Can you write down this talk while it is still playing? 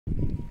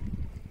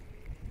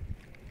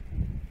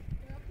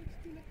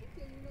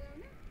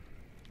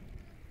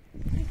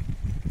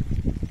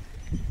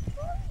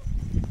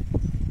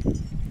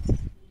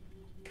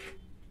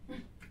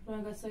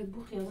aga sai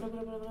buch ya bra.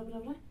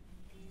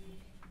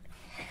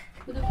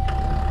 Bedo.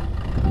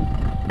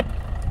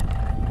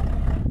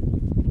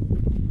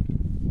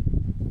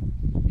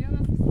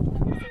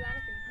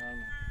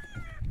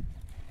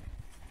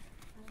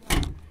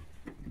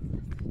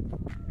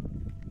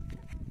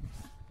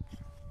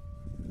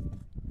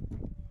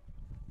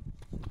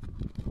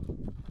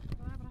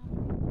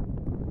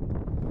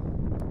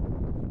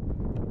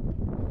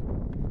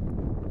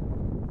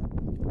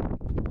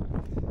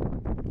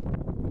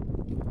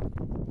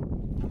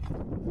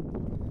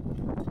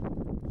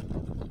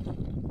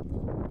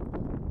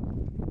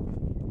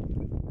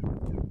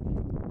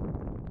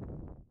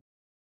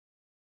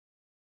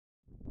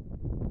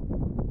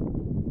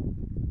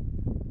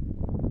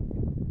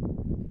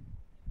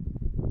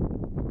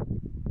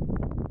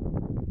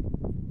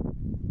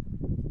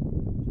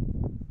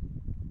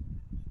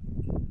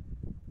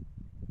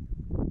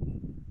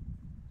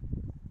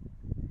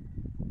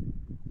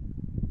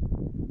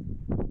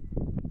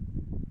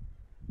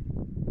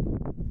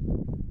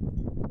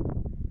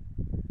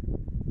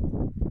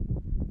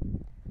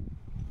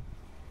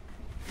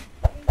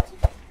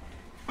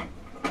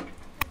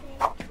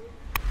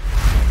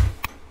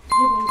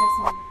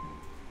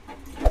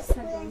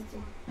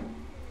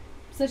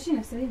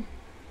 Саршина, Сарина.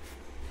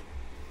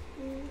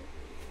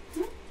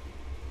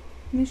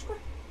 Мишка?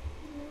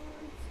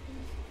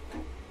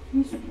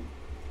 Мишка.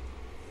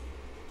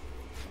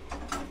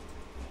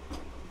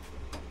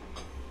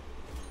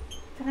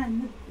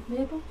 Странно.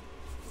 Лепо.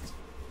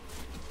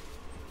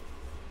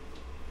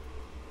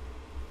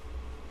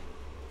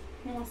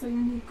 Я вас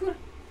не кур.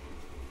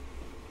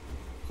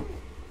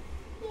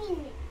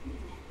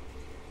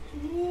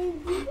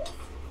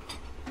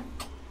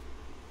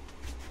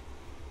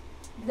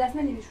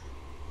 Дасна не вижу.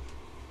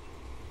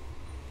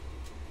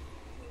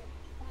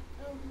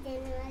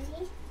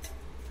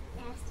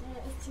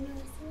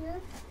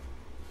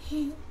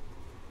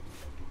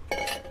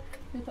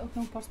 Это ook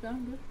nog pas bij.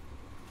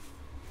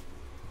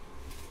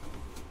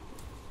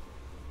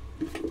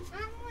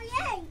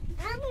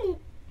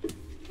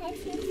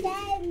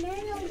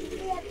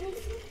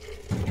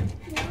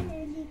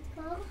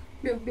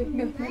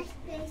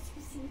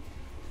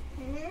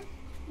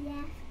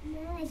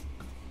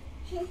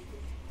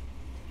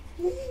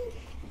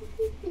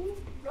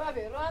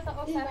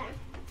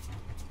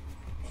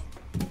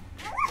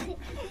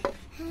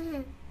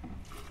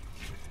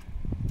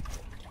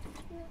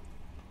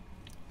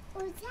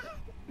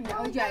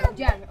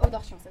 Udzielmy. O,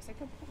 dacht je nog steeds.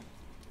 Zeker?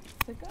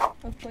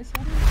 Of koos je?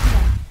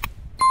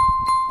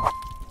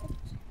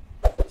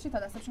 Zit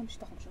dat, dat is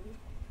toch op zo.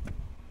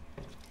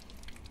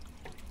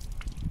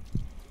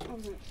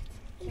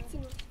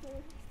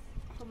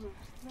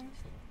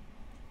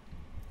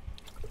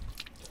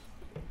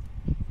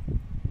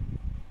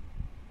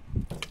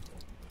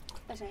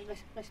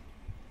 Weź.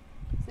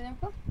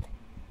 Synemko?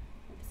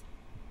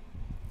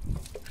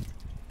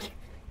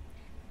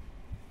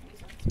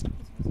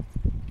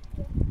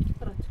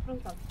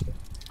 Frontal.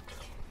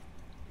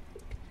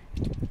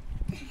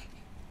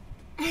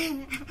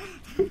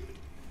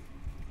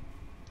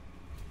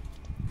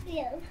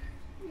 Bill,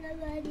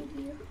 nobody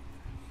Bill.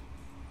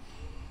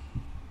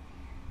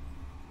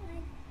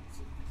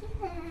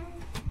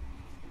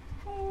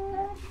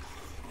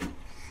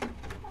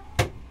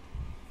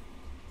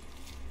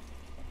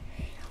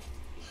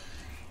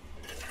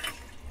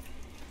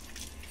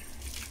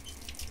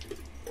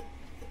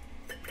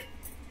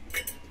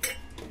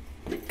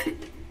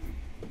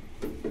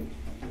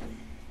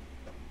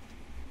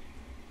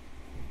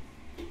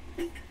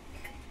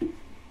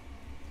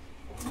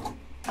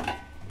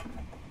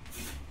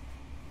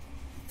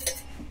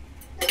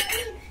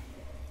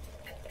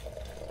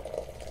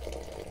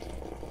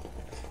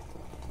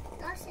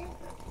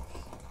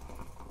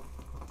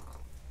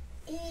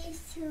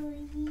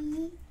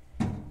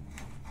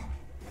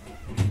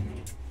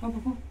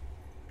 Kom.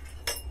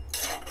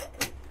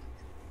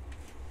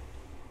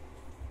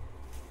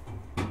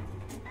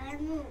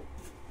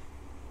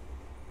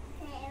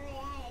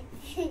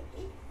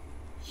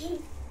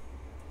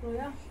 Oh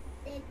ja.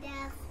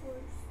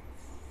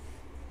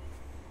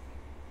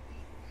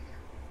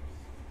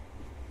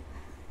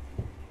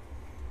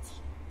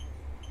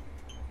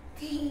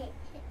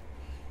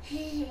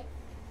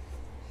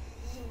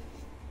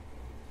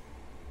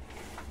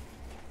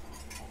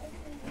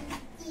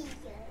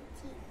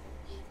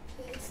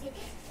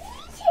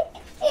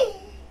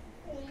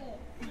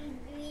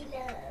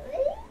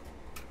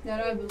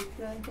 Daar wil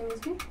ik eens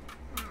doen.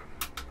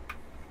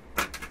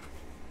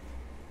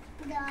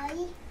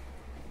 Dai.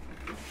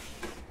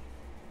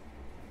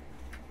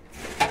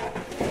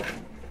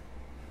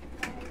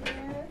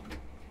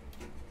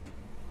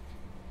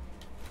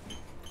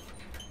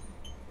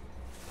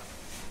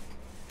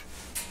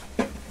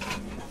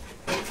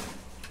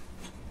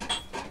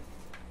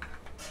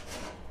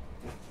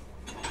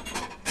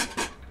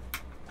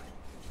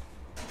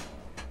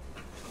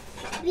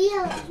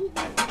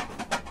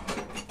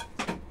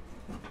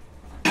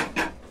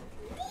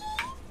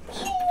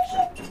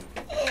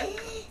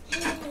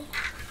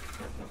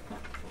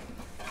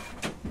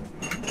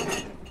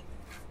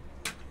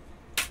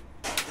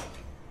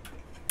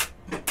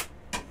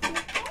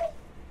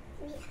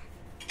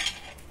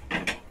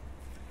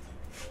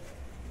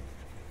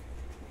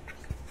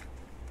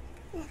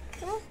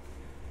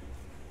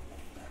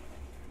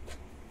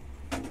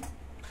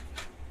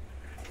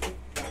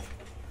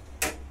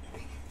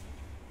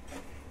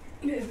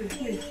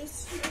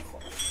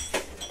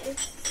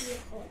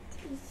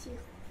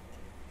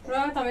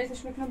 راحت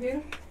عملتش مكان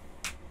بيرو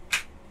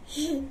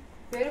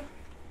بيرو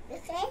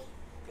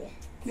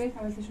ليه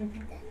عملتش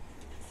مكان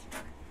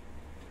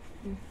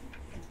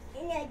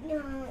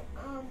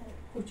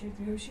كوتشي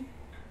تمشي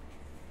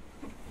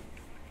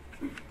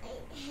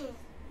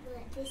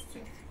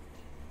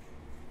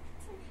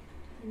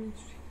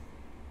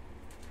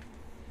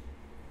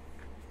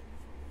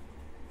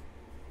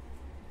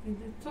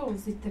تو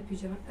زيت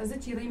تبيجا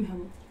ازت يريم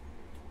همو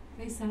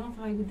ليس انا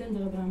فاي قدام ده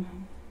غبرام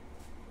همو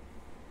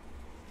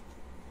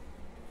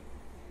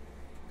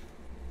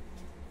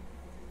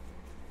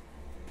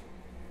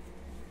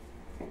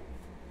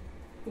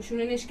وشو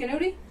نيش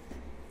كنوري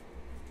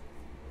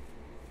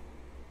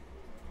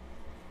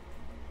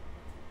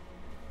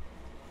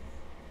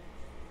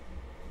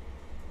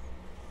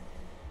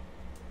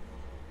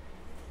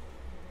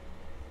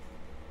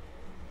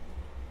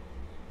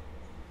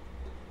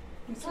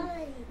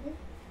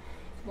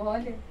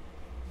بالي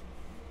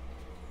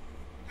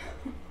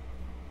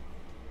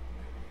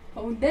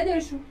هو ده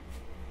شو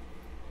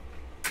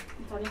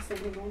نطلع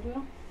صدر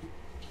الموضوع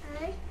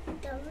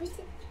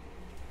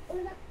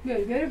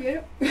بيرو بيرو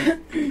بيرو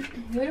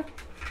بيرو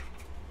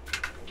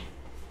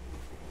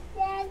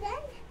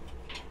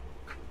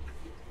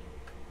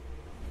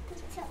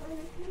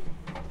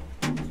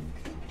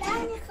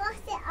Deine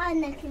große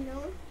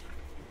Anerkennung.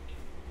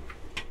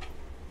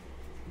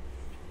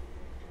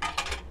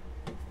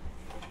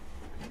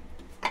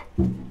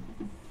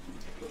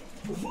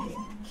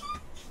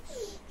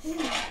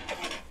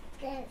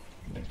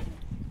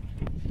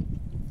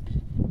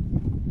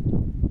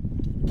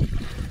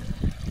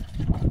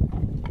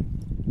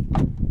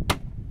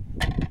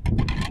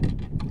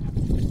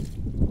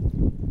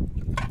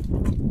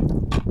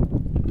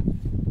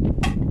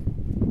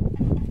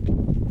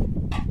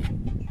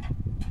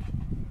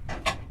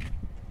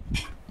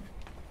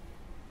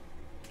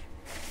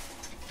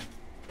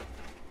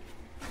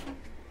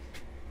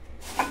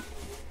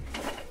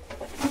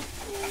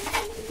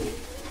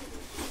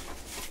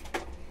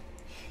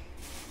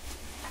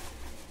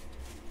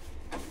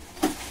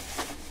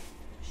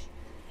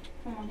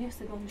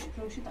 يحسب مش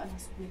بروشيت على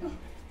صبيان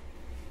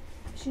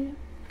ماشي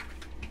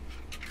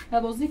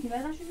هبوظيكي بقى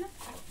عشان قاعد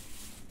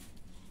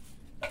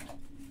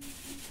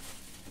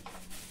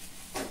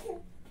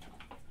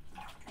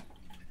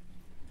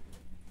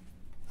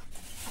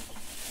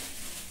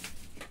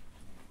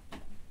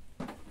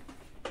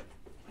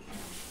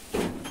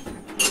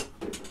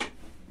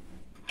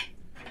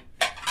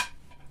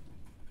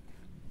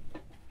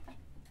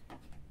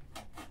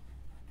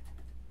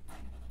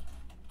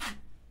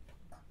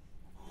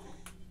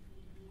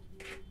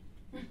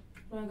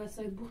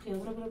يطبخ يا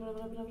برا برا برا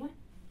برا برا برا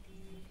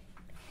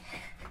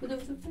بدو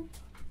بدو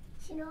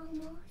شنو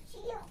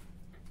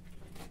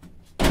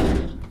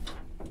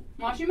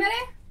ماشي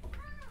مري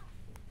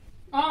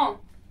اه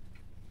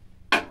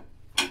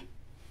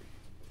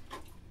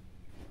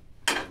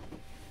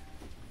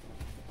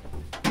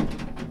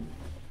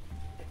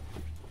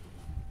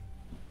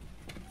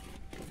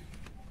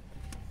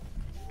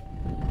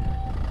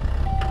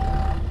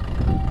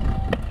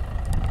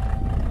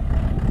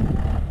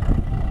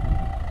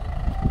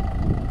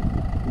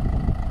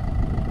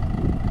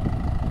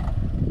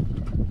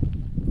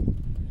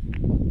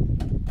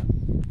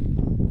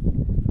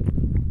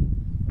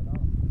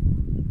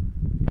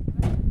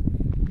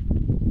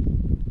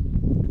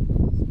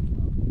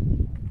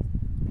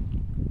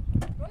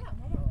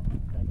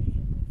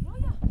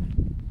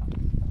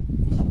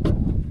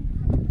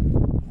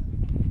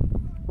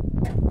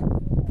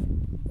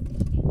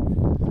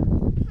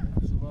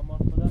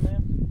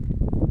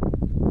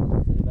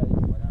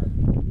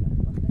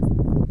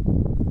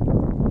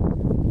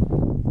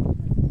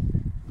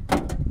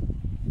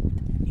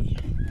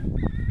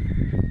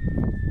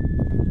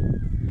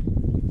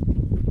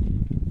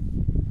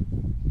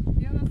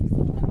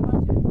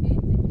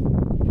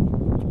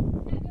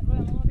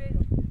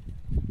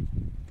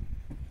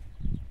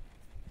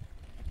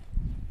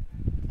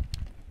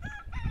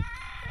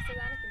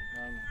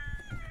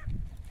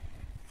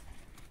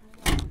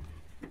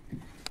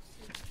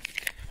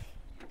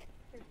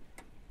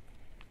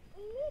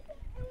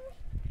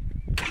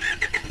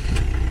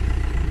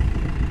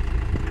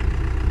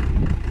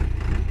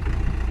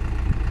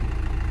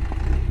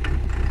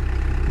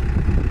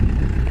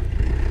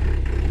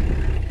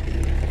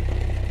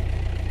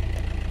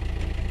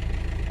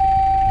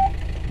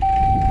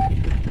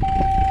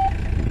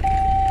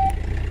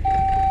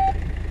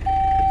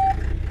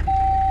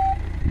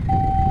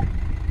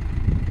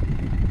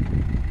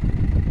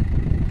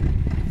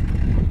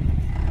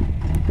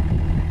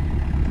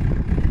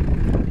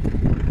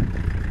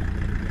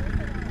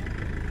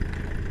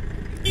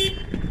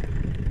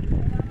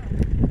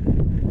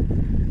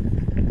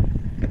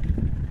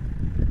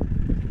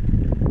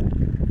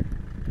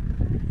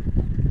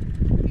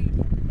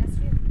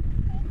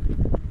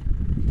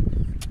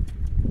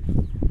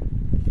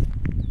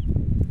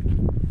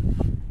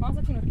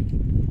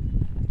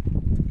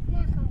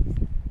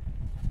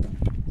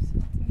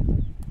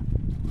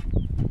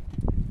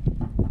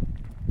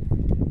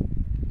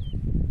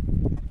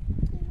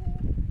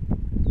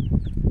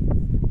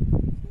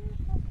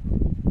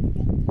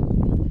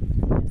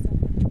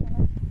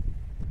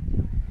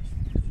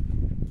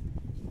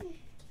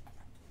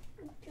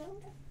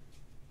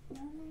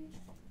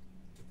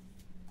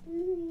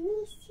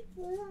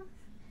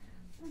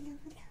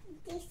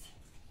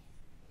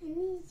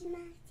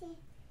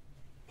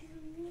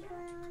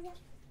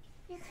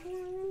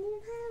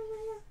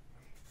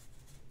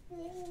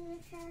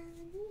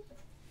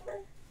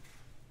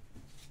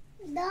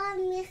دار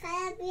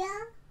میخواه بیا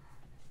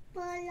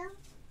بالا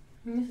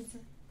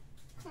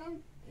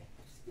میخواد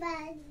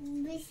بعد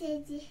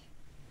بسیدی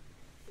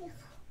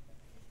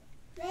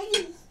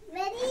بری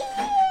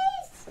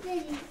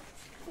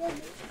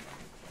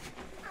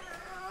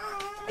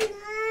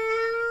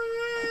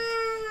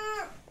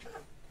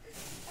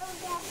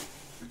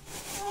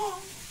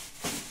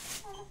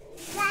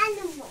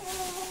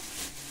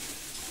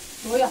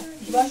رویا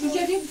باش شو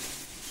کردیم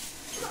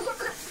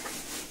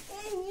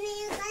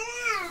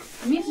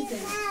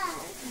میخواد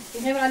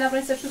این على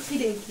برنسة شو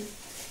خير ايكي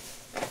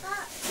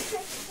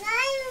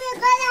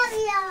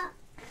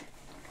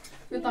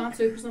بطعم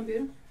تسوي برسون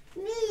بيرو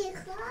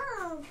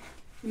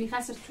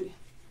ميخا سرتوي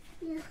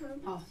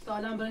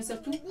طالما برنسة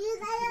سرتو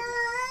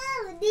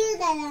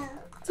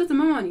ست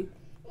ماماني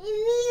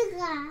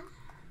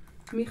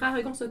ميخا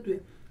هاي قم سرتوي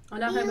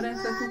على هاي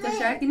برنسة سرتو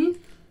تشاكني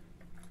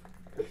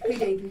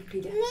خير ايكي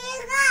خير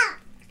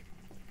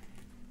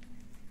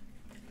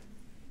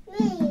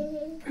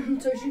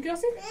تسوي شو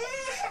كراسي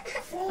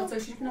تسوي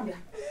شو كنا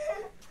بيها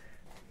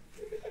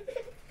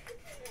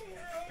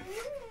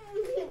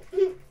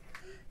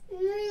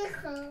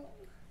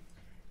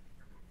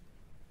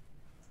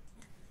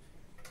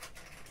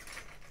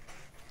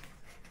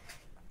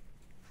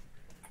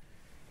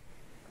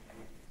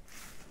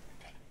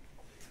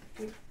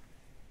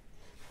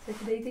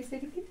ستدايتي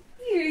سريكي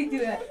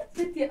يا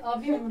ستي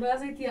ابي من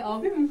راسك يا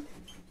ابي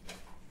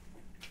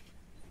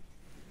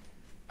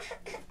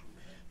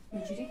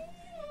يجري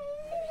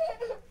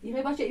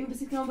يغيب باش ايوه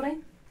بس كنا براي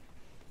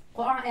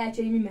قرع يا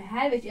شيء من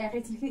هذا باش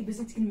اخي تلكني بس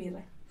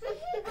تكميره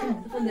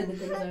خلنا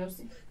ندير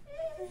زايرسي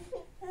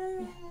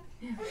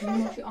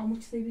ماشي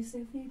اموش سيبي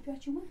سيفي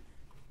بياتشي ما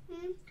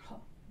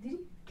ها ديري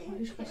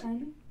ماش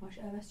قشانلو ماش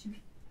اباس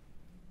تشبي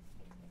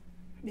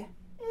بيا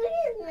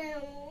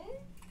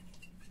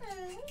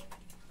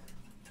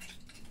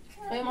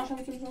اي ماشا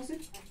ممكن نوصل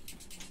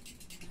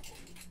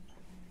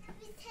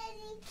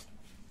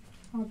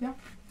ها بيا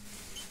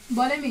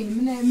بالا مين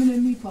من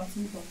المي بارت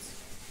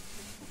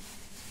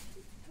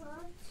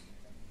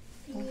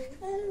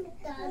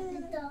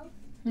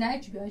لا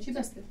اجيب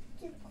بس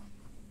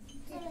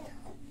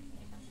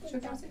شو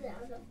كاسي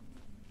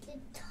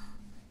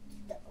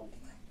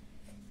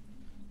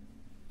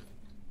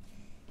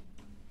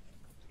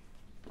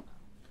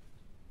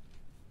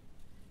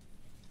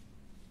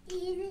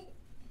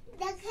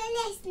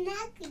دخلش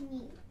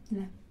نکنی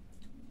نه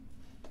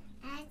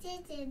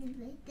آتی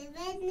تربیت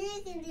دبت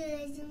نکنی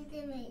رزوم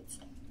دبت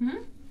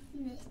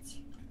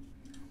دبت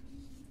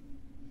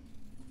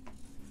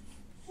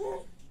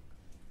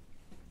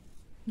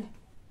نه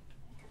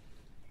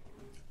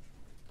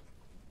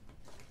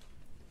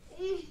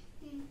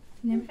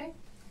نمیخوای؟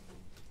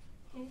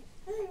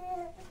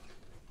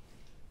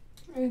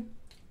 ايه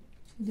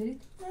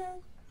دارید؟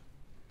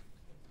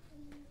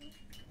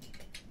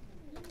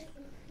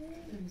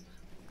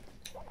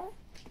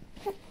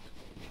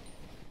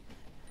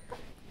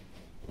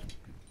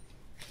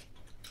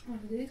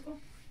 دارید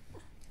کن؟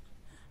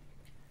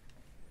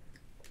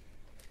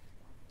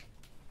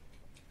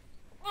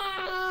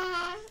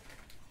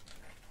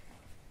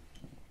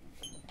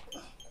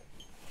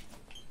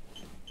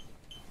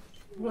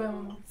 برو يا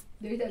ماما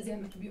دارید از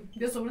یعنی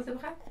بیا صبرت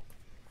بخواه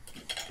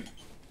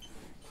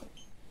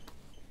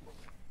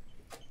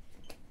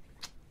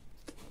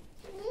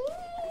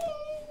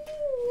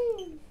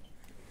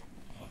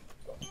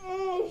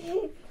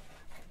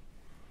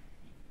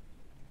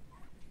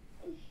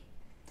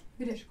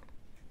بیرش کن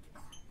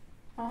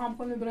هم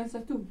کنه برنسه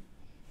تو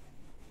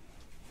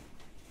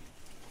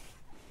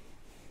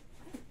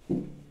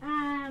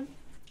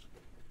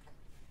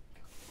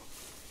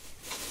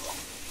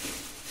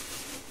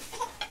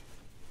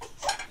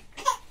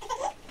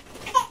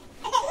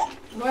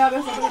رویا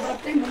بس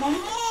بربطين ماما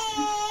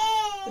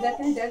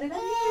بدأت نجرب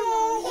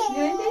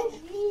يا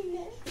انت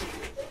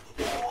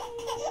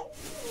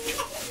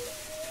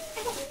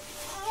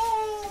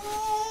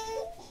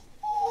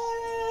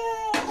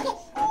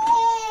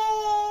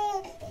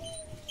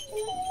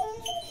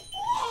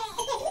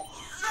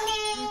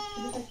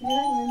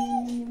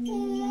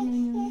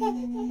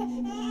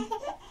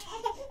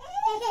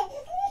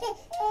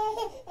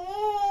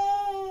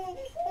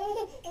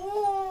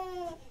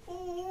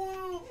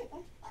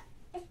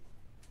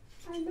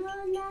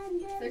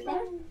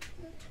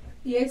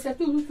يا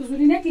ساتو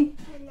تزورينكي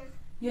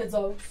يا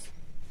زوز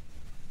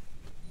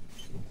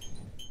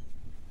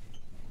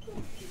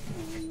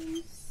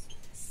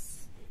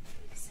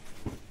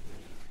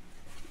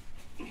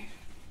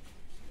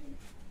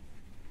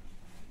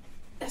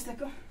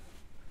استكو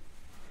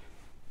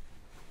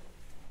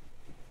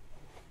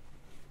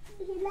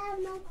لا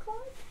ما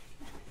كنت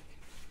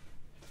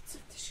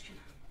صفتش كنا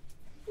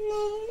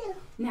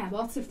نه نه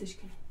باید صفتش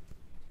کن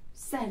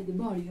سرد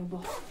باری یا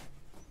با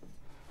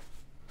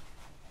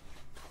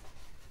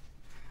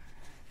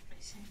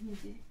قشنگ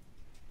میگه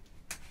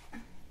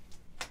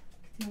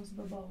Nossa,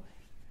 babau.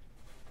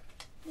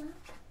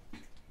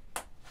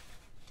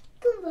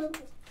 Como?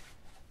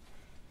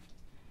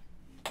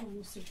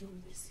 Não sei o que eu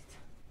decido.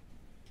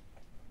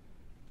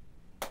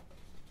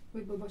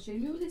 Oi, babau, cheio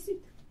meu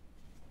decido.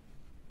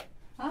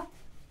 Ah?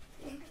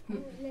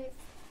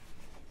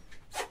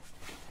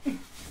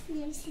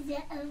 نمشي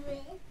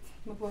أبد.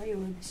 بابا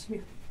يودش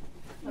ميو.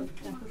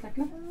 تاكل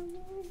تاكل.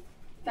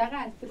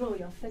 تعال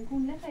رويا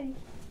تكون لا خير.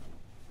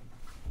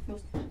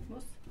 بص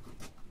بص.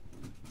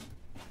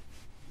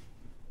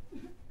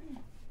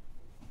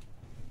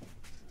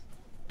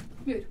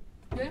 Yürü.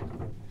 Yürü.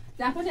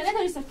 Sen poşete ne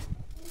karıştın?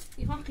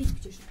 İlhan kıyıp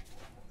bir çocuk.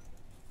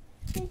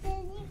 Dedi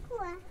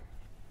kuva.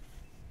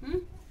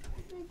 Hı?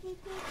 Dedi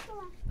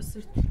kuva.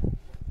 Isırt.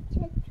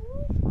 Çatı.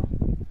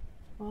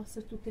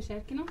 Isırt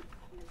وتشاركنا.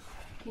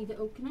 كده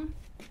أوكنا.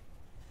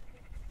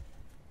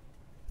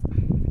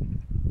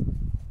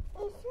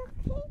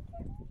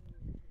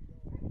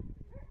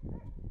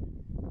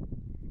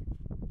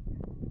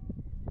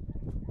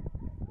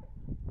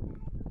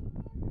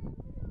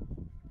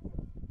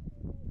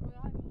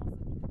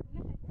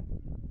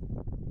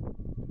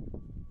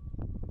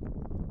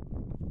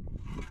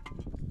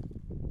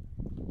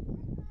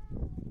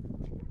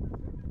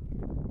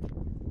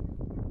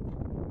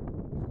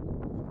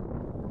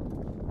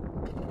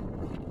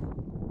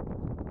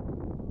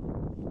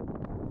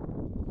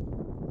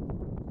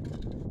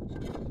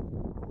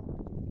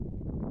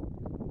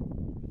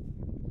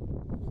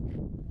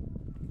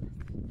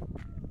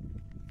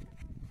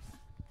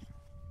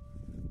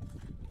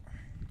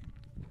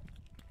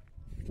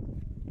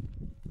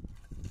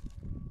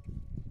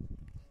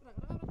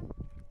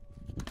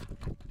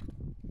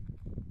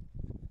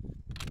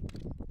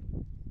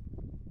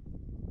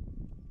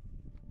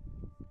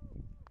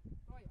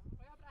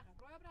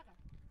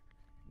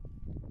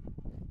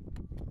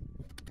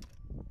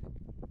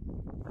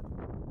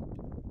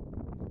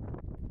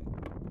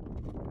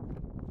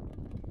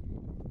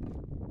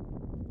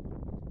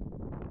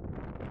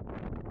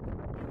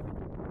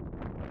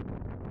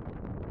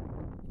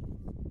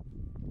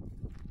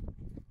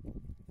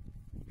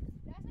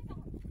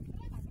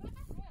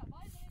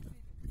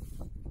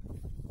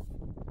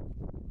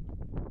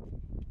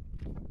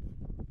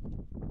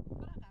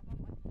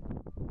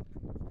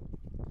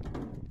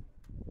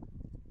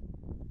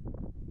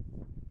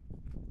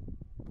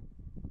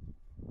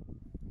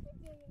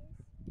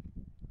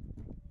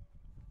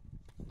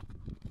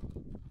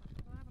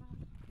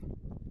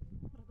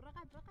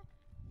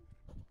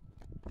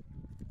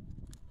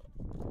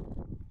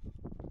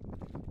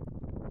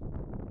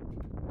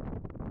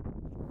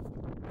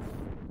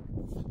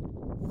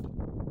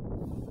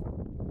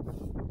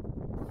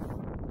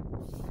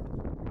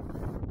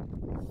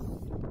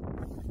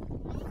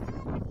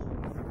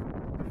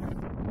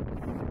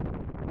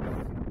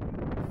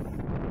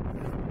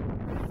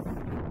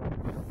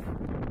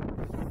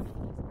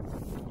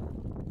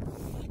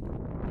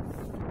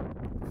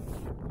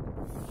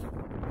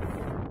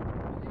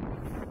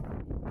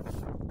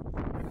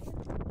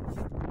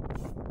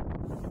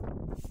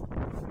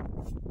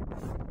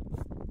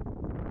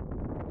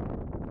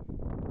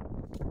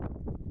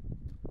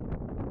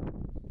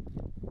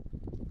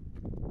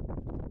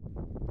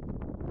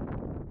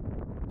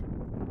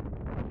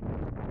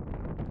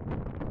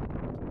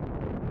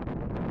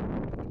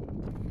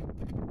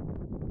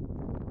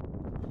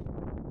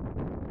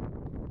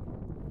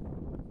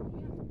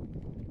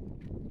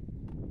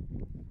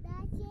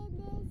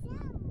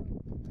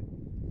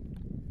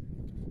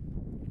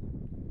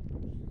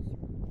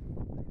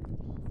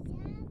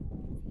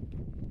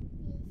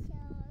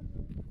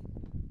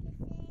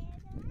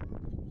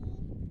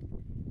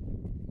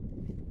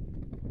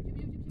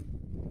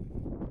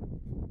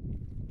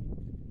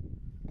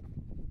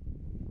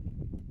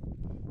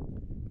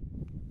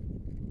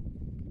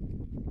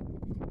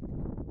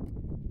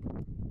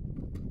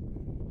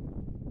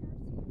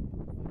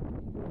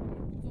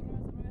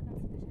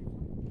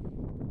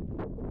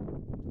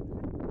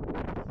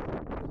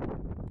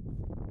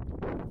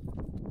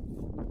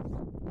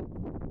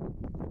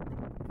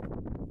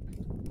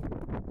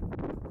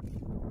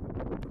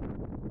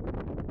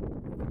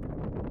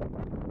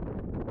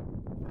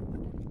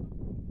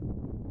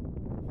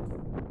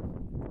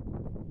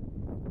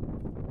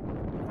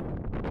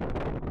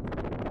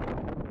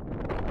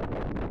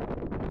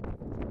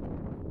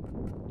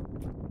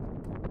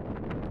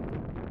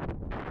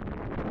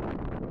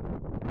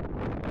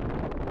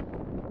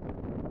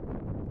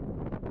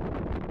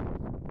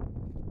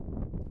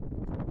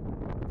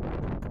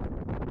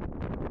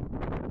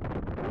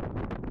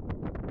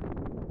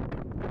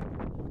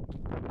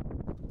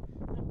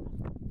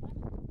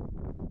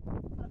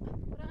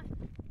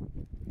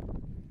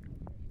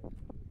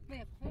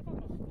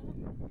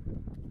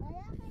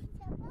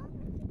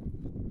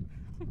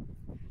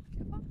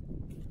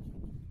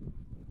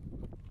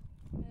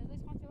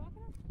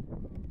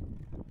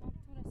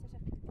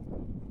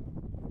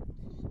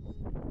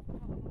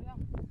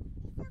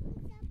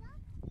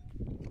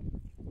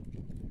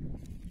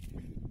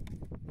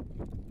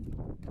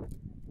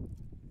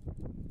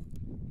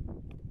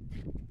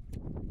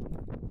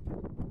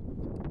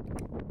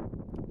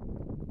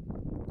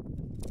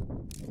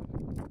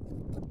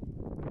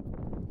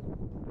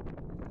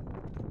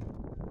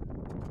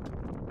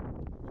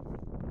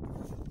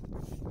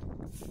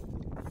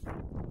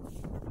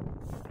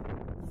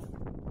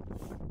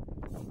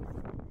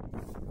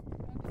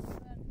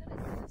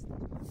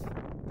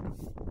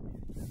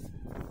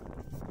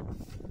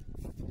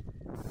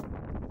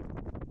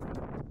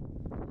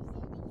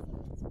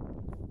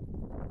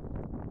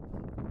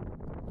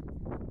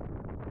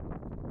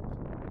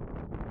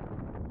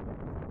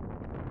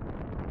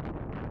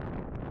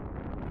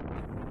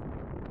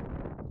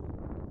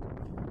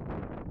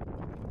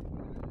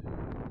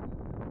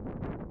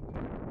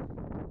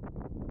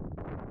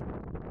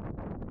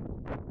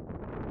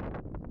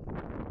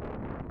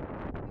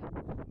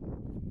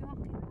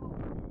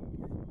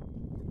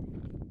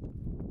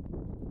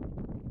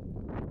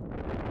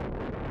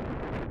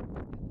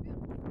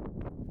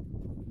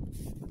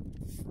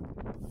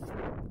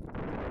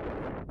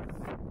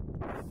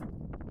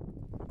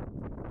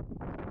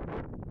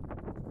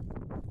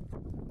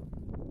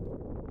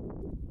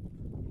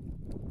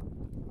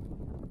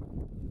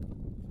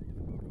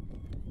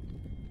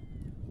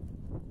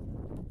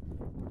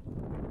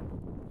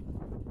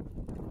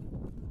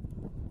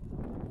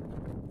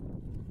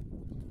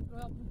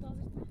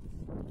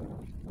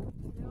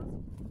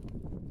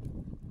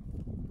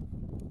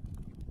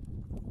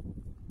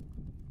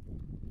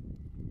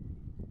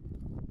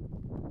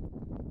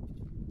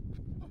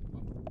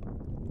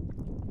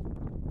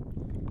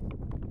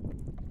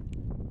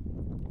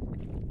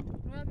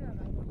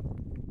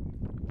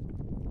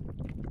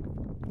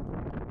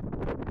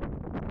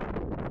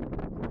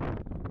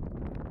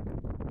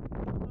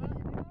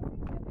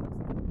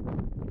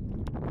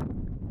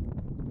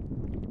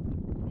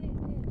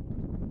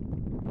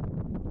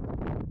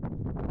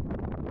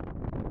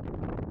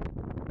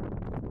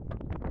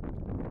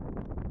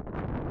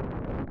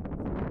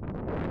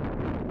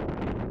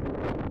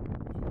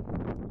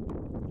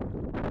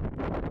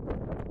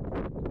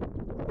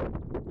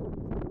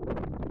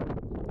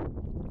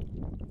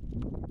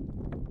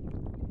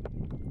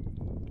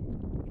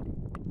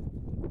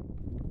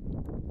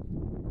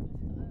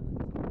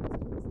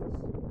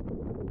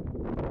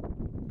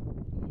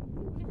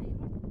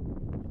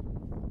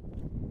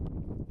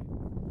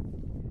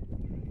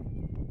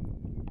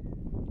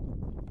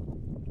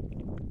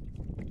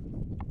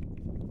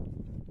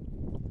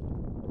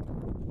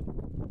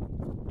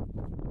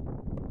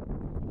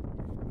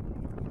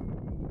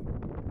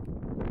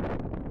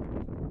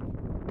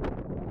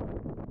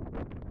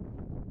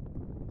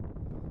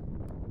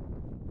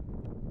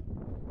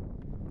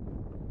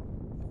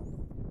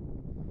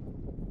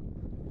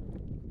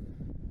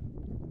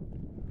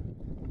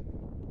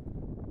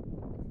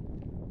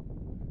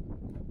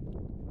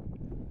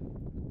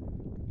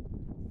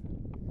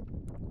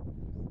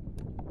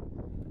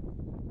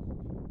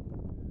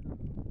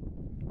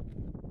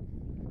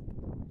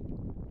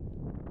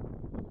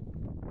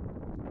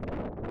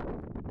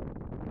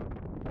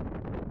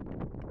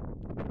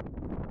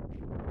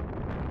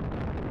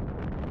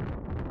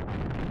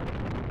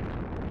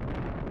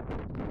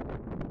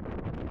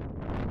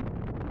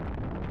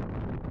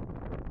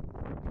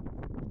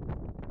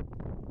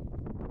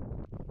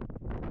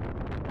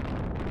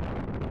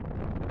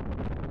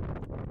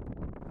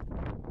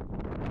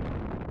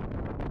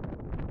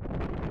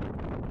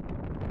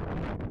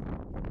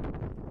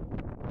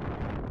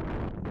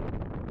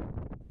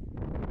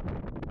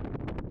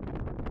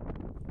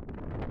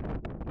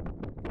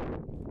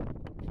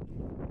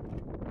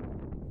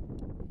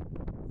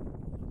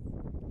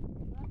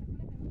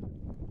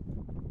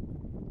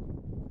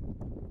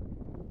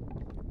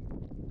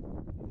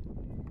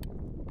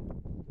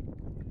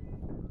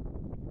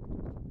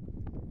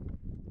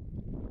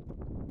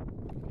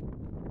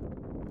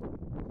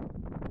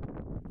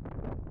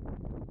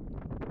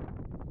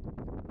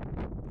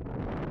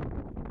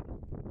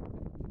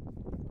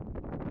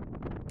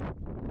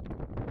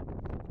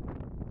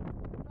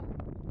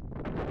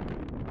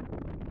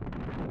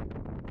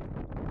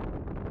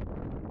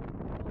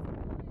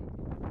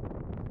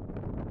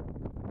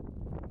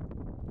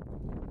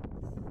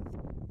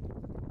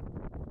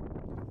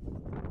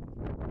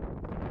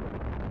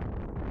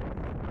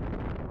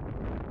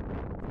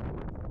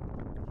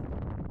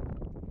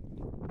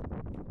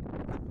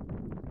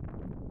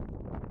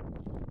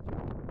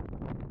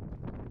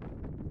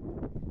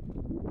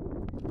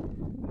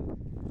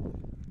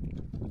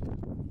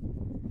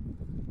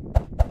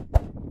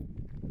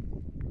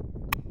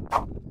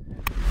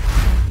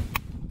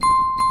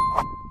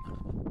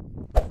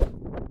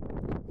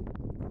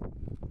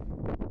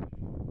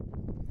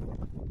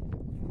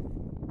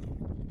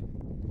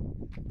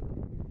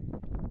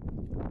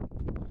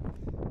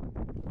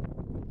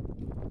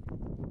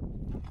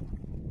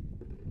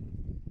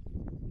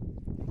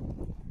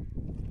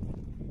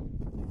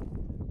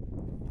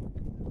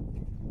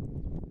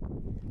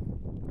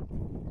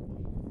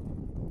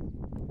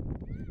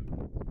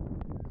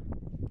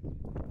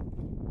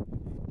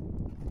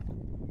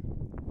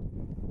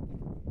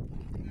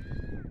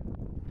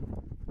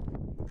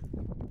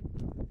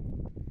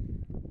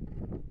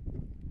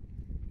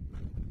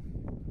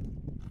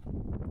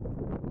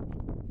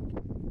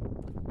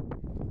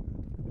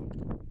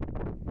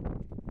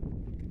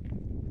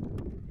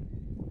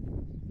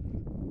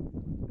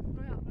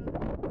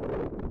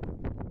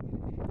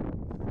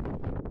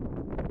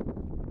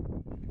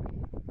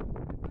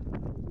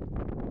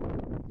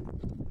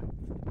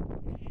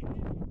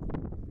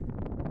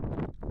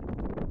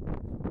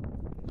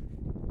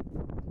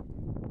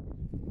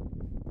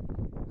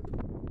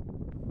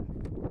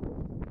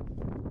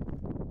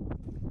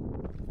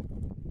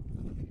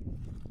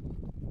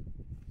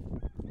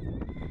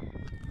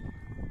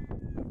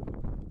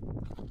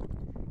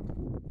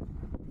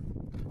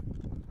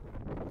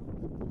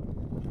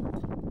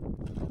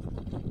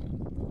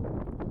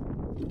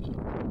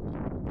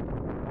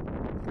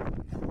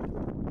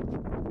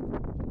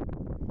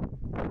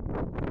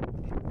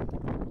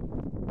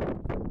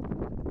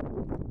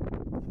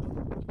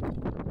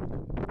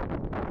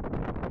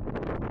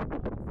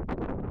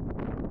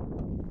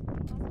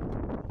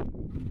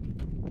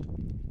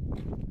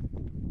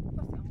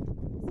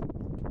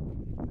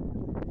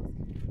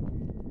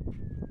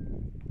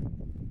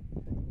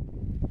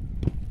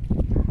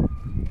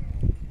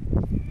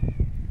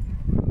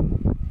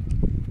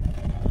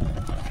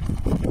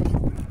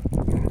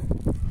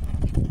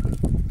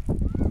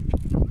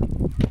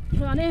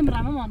 ليه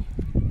مرة مامون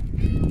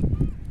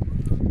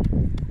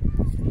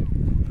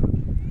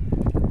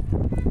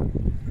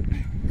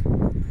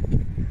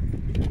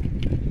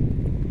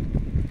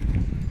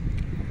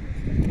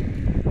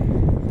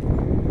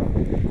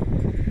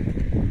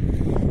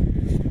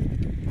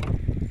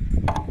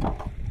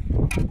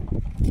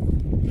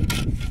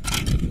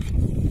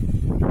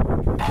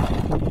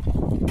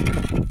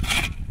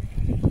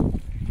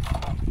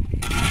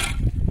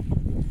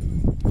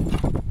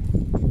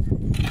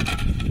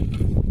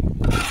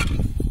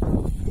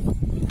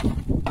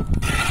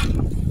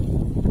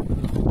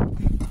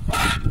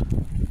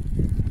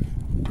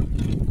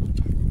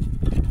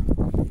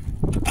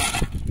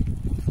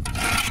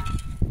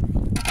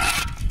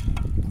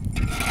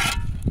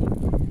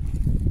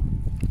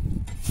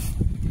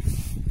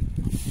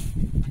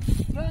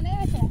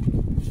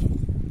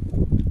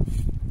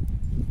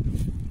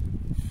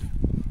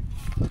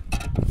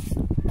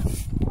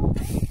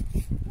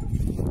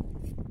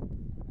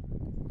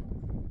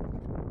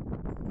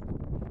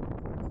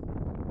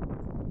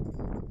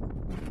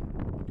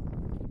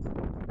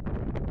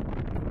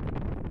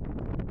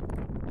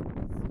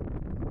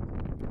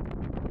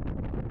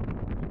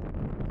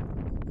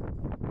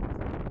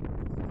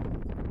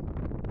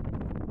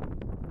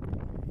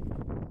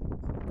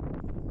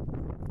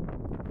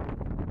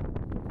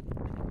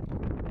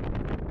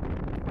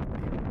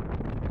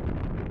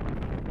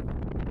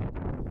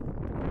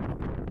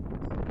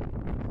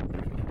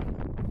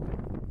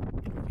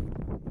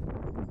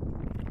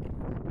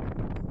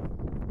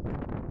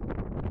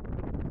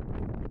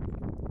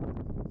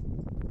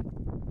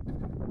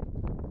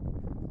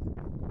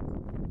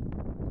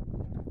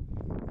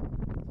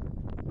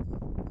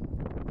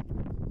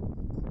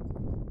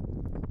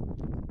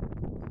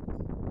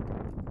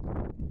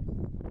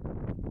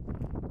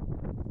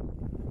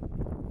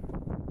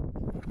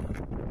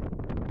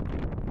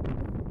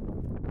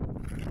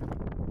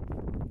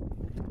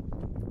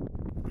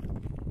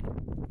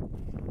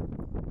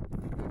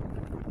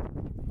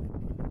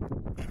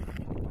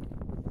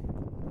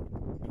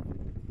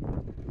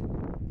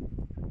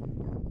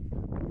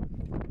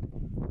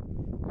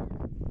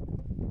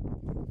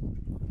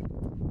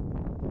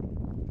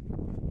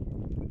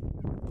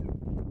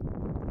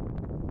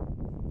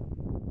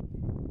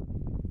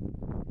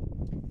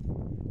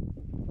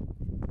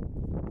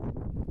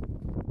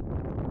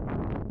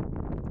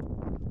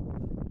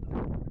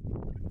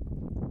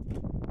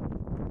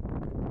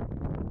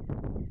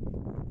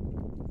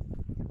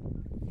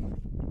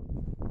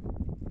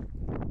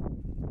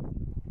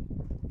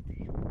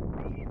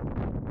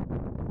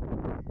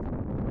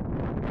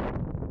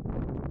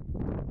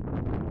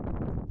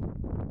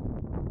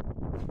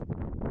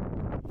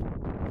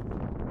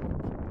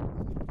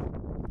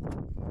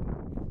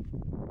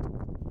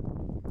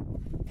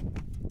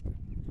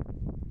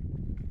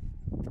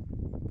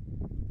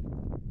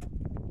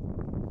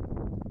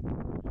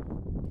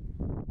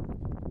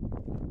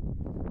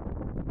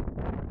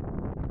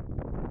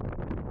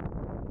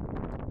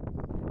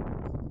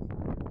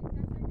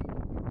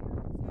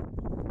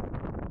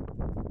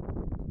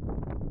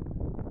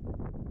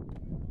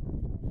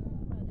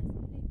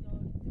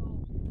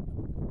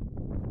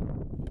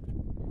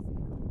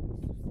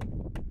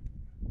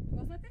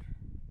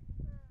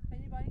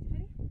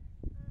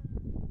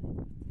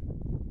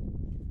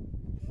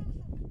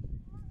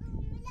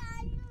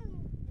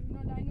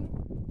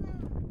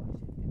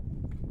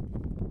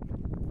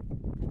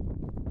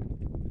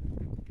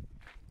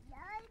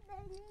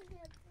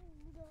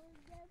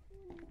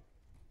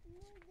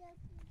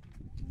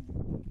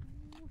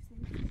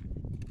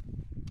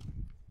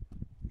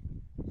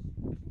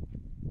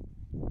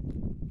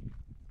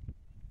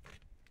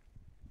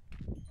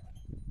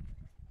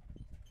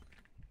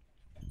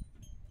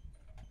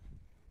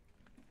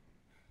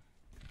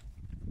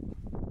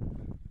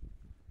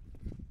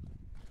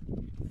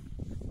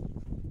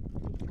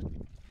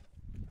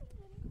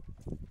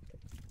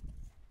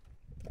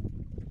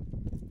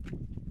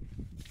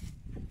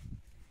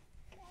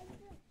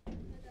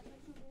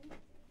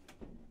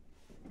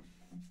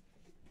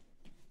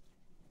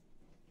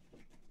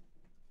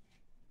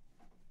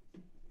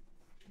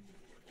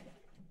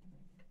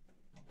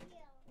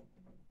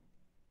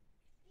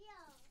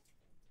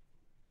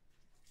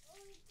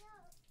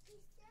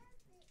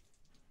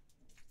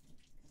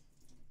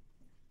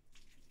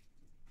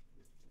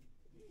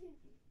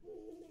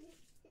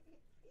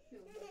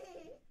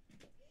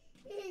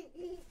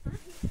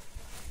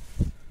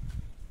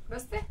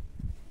بسته؟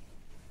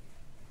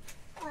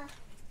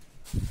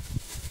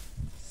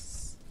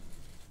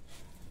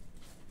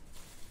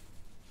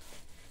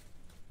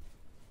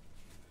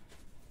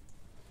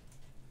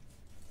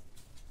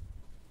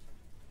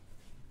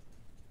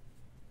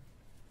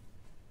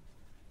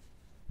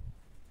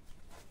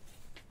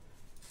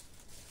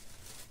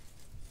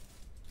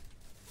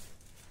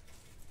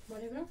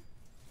 Boleh belum?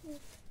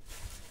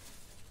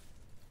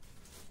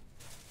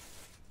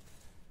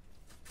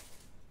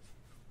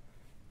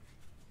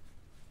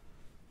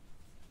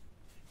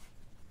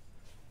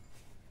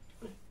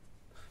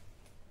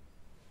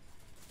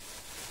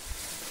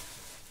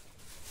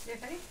 Dia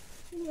tadi?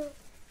 Ya.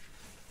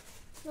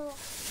 너.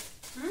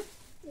 응?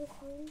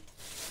 이거.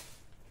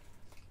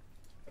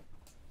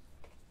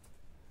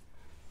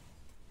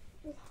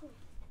 이거.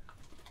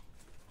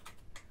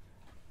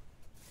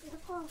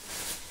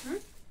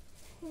 응?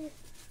 응.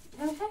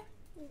 이렇게 해?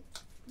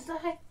 진짜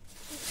해.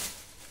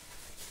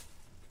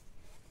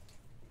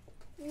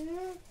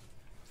 응.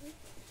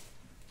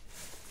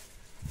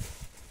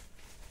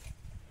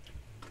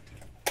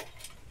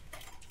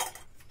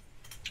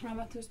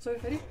 عملت ستوري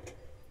فريق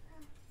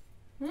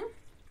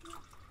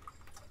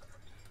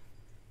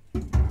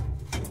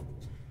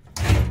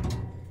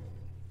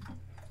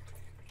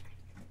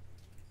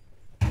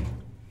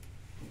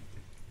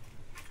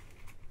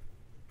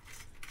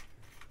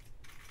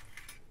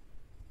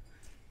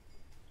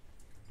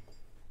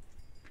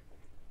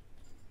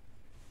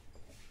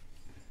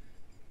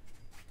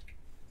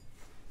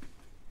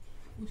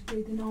وش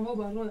تريدين هو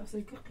برا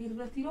يحصل كقير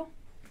رتيرو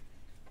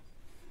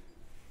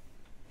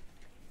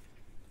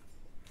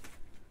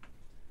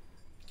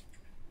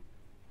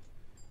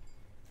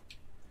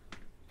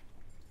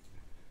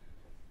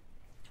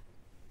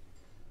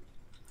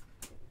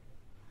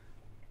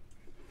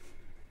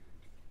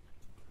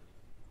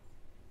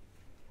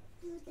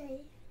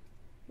네.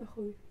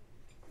 أخوي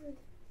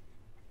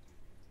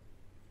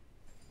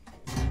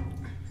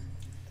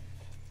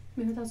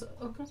من هذا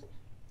أوكي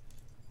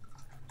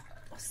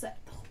الساعة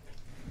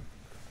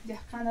ده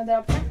خانة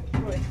دابا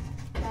روي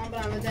طبعا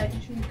برا بدأت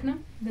شو ممكنه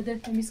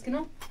بدأت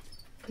مسكنه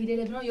قيل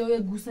لبنا يا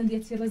جوسن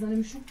ديت سير زاني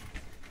مشو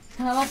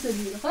خلاص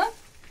تدري خلاص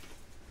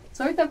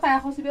سويت تبقى يا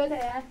خوسي بيولا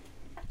يعني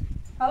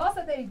خلاص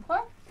تدري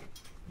خلاص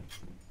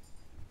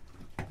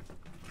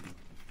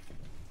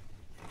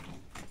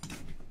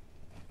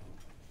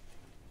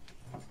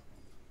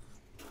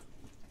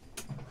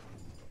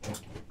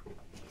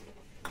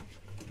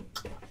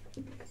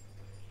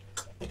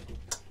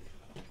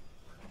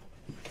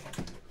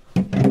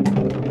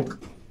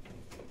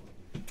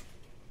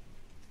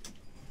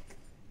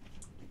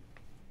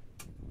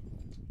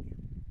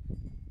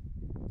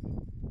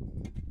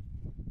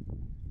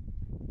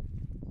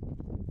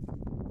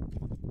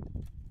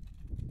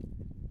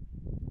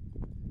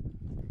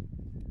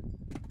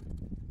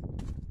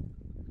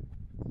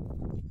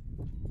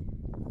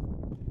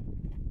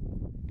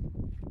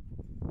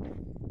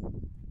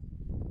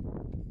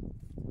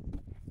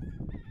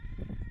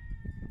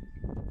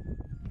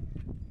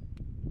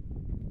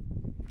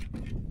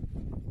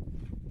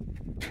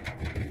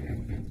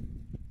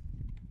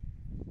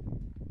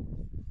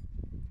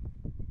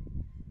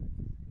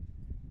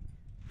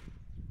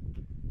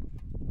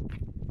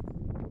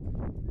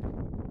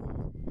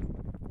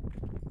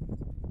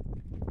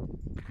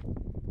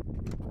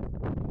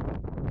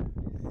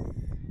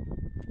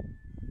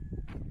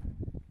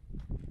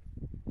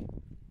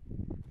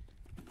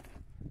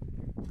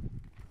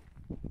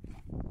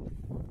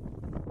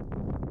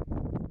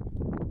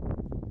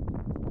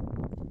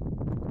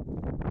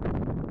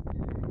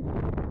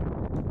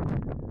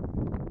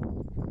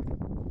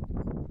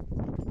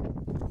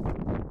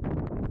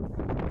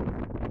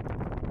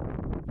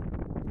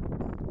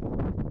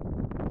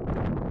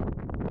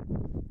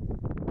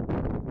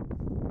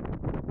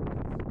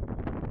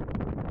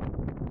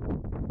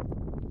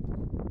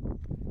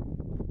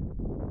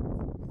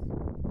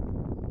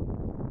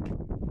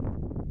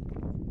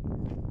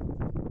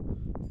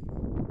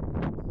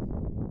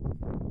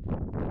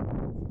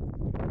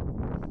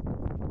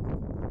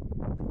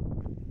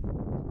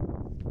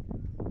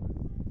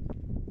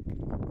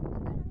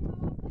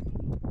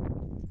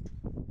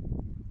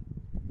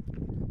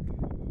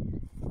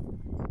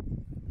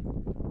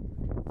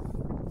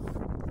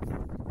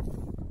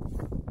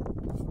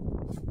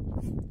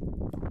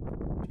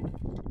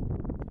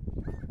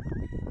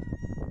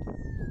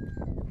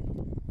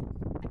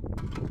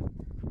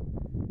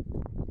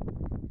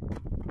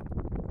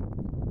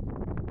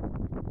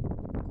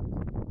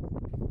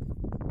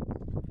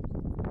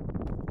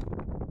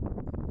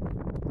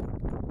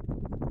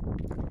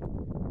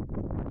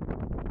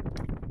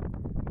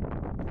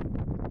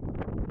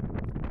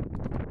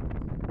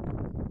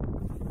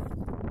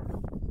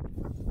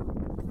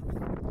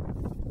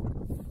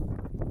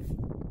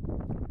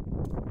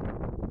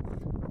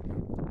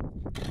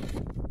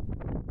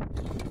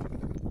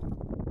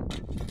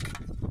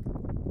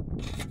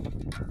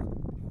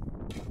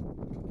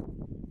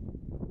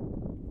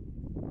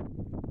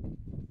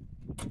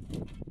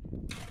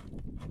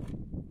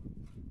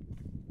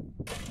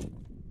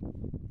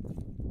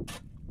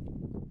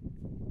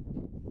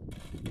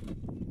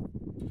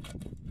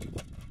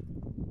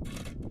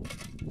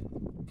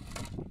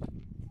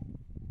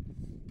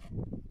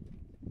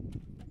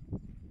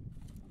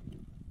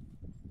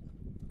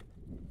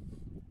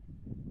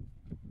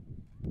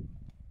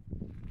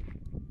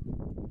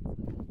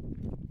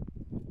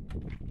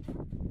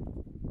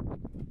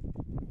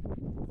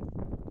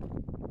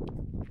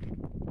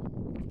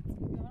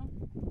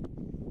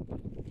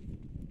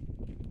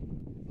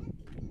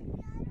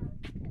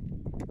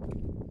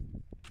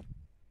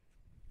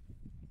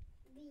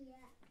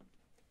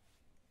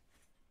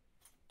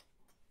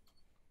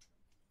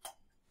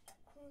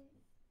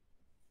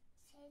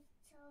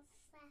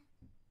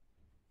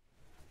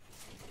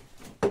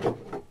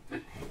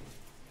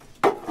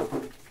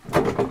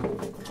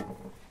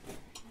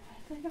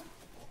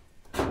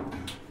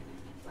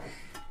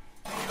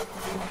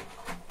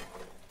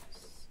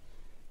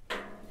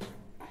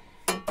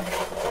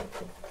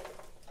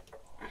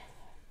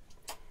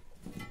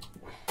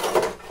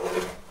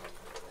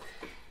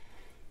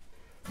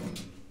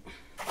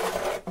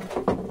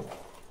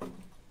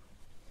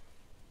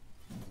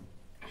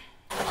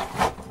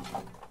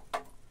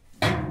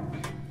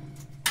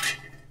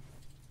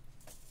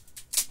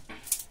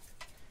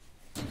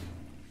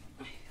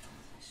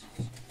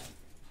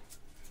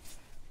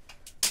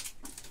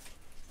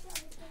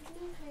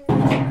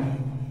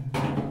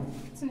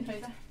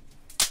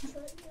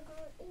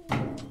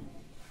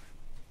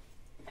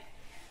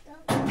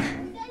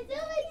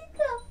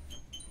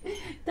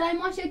Dai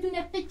ma c'è tu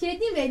ne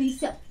peccetti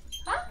verissa.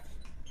 Ha?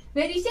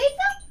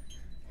 Verissetta?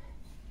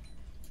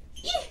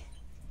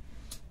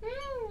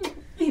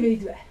 İyi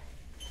beydi.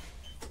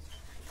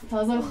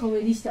 Taze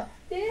خویلیشتا.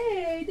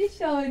 ده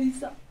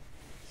شاوریسا.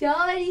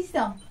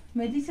 شاوریسا.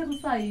 مدی چه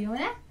خسایی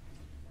نه؟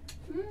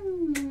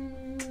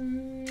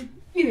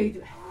 İyi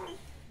beydi.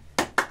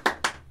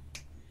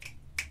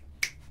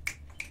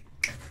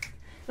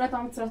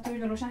 راتم تراتوی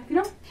روشن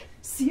کنم.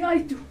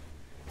 سیاهی تو.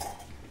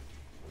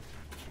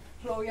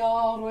 رویا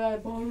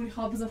بارونی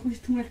خواب بزن خوش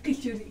تو مرقی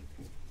شدی.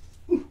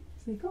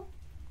 سیکا؟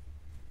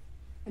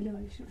 الا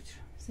ولی شروع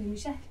سی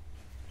میشه.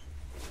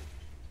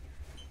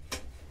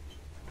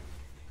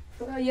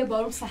 یه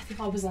بارون سختی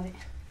خواب بزنه.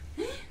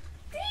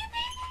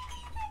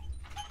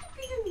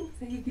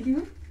 سیگه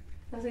گلیو؟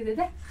 نسایی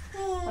داده؟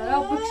 حالا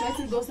بکشای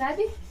تو دوست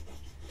ندی؟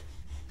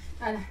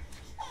 انا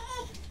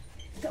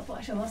تا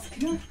پاشا باز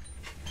کنم.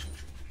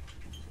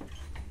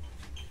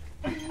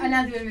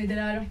 انا دیگر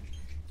میدارم.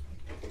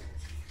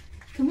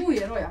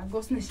 كموية رويا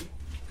قوس نشي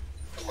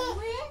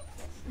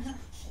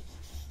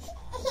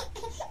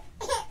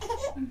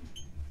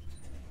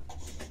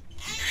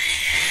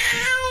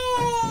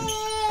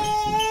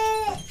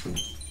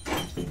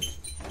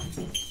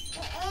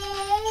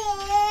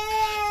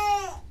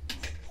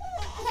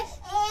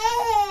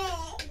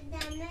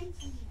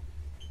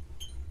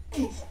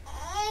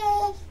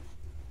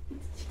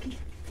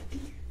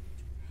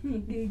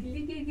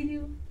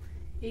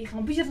ايه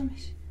خم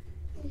بيجرمش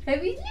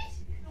خبيت ليش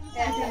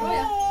يا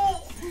رويا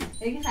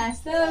ايه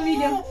خاسته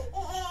ویدیو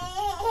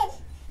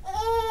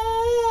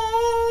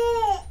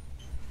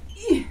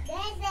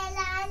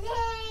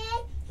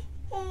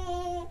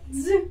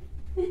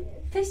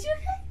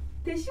تشوفه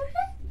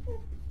تشوفه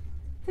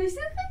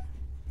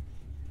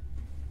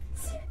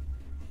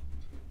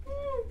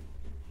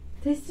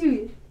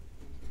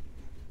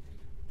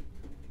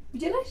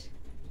بجلاش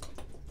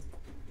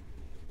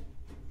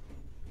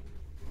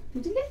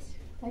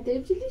هاي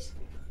بجلش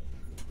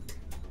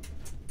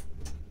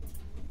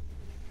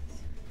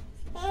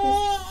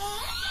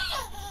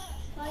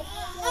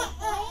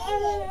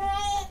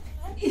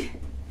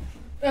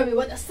أبي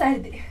وأنا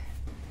أستهدي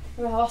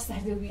أنا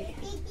أستهدي وبيه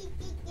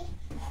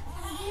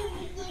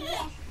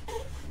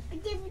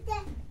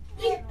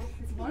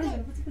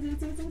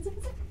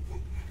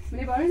من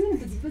يبارزني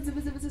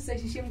بتز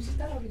شيء مش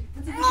تعرف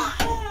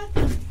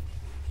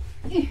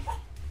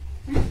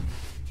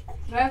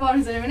راي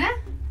بارزني منه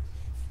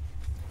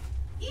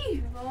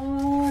إيه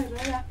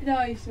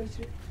راي شو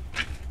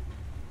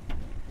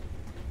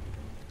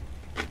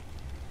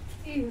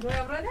إيه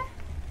راي برادة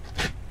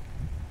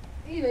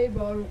إيه راي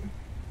بارو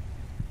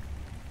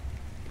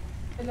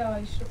لا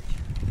يشوف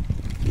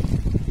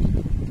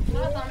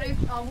ما تعملي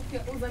في عمود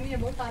في أوزامية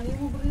بقول عليه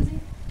مبرزي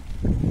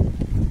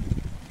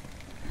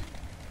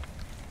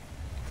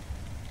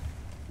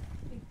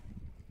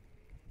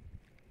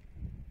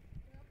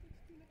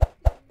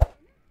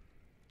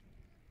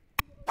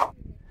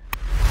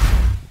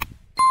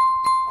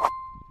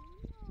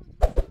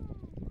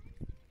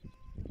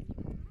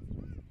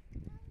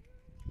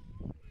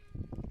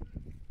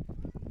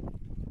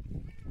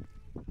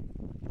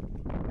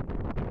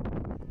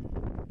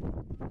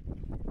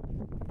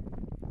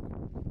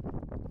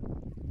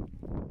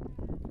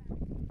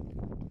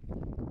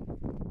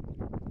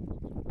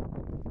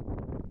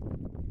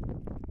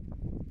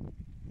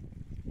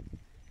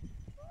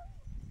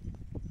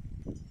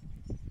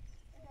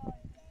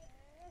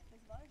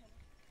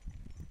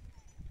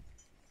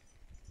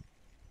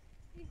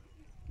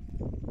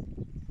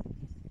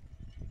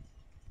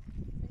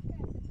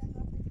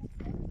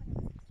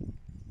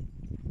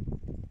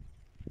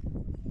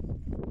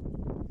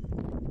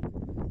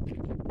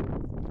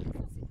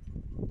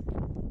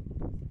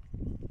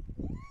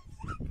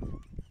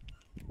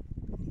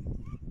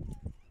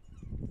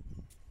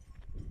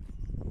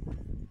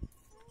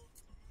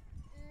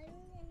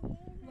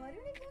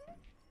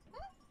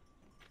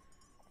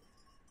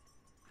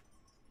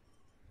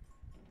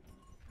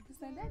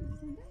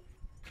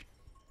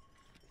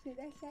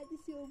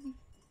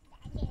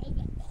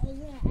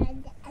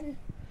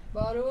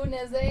بارو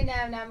نزدی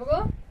نم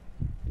بگو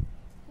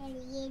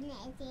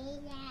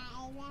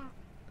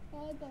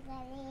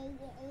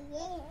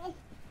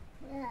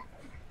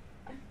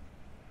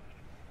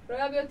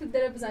رویا بیا تو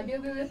دره بزن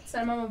بیا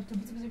سر ماما تو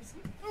بزن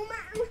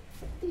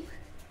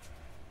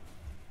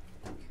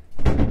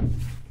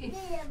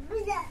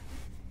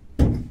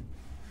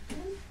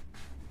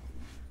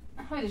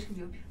هایدش که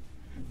بیا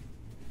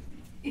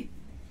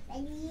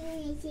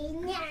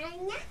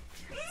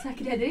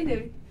ساكت هدري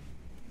دوري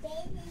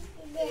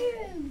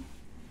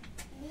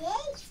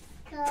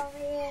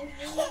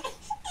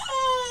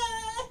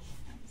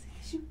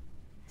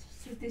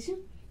شو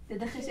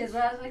تدخش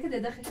الراجل كده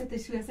تدخش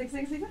التشويه سك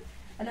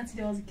انا انت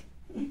جوازك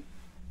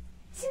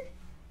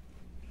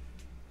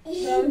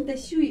لو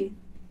التشويه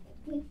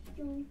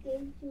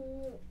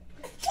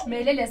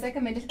ميلة لا ساكا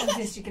ميلة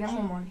تزيش كده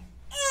ماماني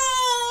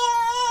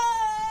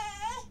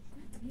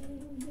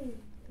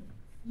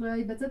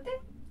روی بزده؟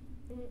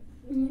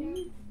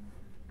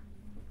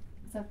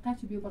 سبقه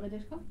چی بیو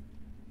بغیرش کن؟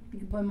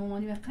 دیگه با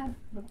مامانی و قلب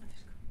رو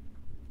بغیرش کن.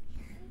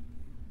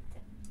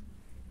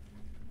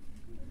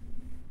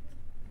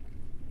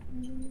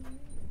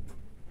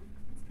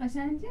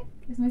 قشنگه؟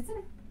 اسمش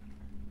چیه؟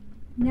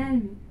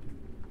 نرمی.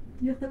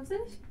 یخته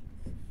بسرش؟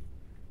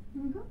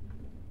 نگو؟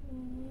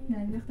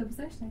 نرمی یخته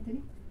بسرش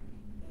نتری؟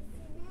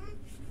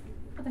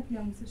 خدا که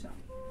یاموسه شام.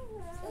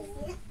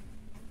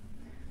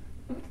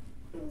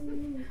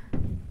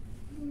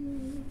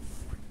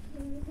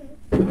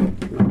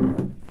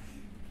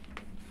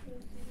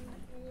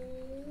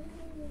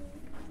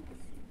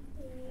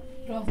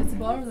 راحت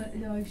بار رو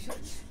الهی شد.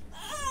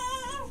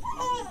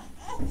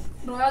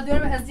 رویا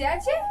دورم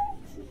اذیت چه؟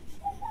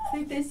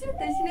 تسی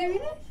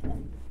نمیده؟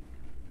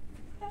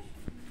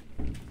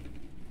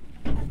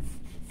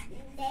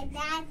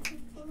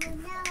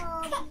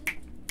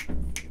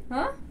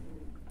 ها؟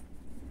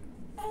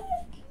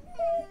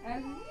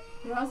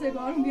 رویا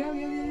سیگارم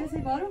بیا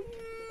سیگارم.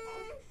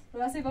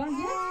 رویا سیگارم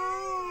بیا.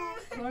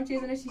 سیگارم چیه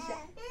زنه شیشه.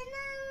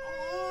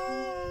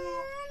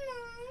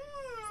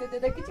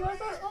 سده که چی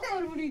واسه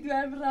آرمونی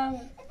دوار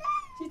برام.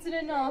 چی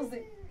تونه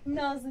نازه.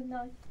 ناز.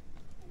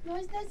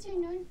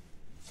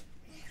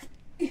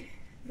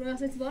 رویا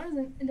سیگارم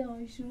زن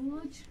الهی شد.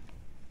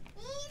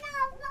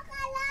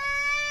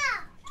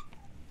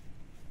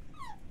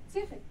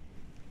 سیخه.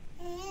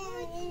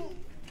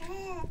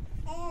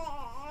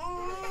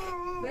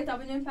 باید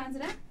آبی نمی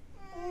پنزره؟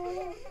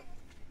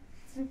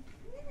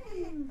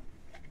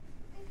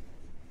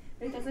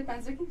 باید تازه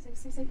پنزره کنیم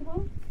سیکه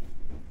باید